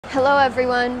Hello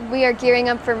everyone, we are gearing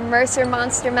up for Mercer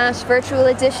Monster Mash Virtual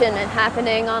Edition and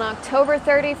happening on October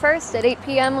 31st at 8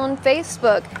 p.m. on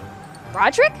Facebook.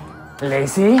 Roderick?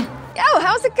 Lacey? Yo,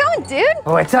 how's it going, dude?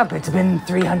 What's up? It's been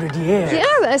 300 years. Yeah,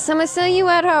 last time I saw you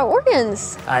at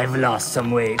organs. I've lost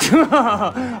some weight.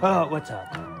 What's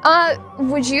up?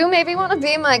 Would you maybe want to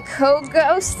be my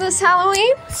co-ghost this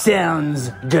Halloween?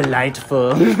 Sounds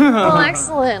delightful. Well,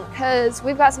 excellent, because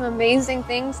we've got some amazing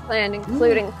things planned,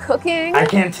 including cooking. I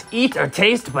can't eat or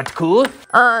taste, but cool.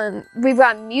 We've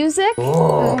got music.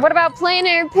 Oh. What about plein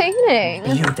air painting?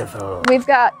 Beautiful. We've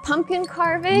got pumpkin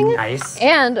carving. Nice.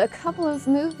 And a couple of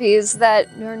movies that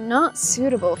are not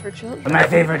suitable for children. My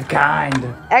favorite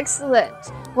kind. Excellent.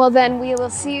 Well, then we will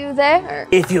see you there.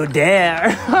 If you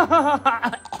dare.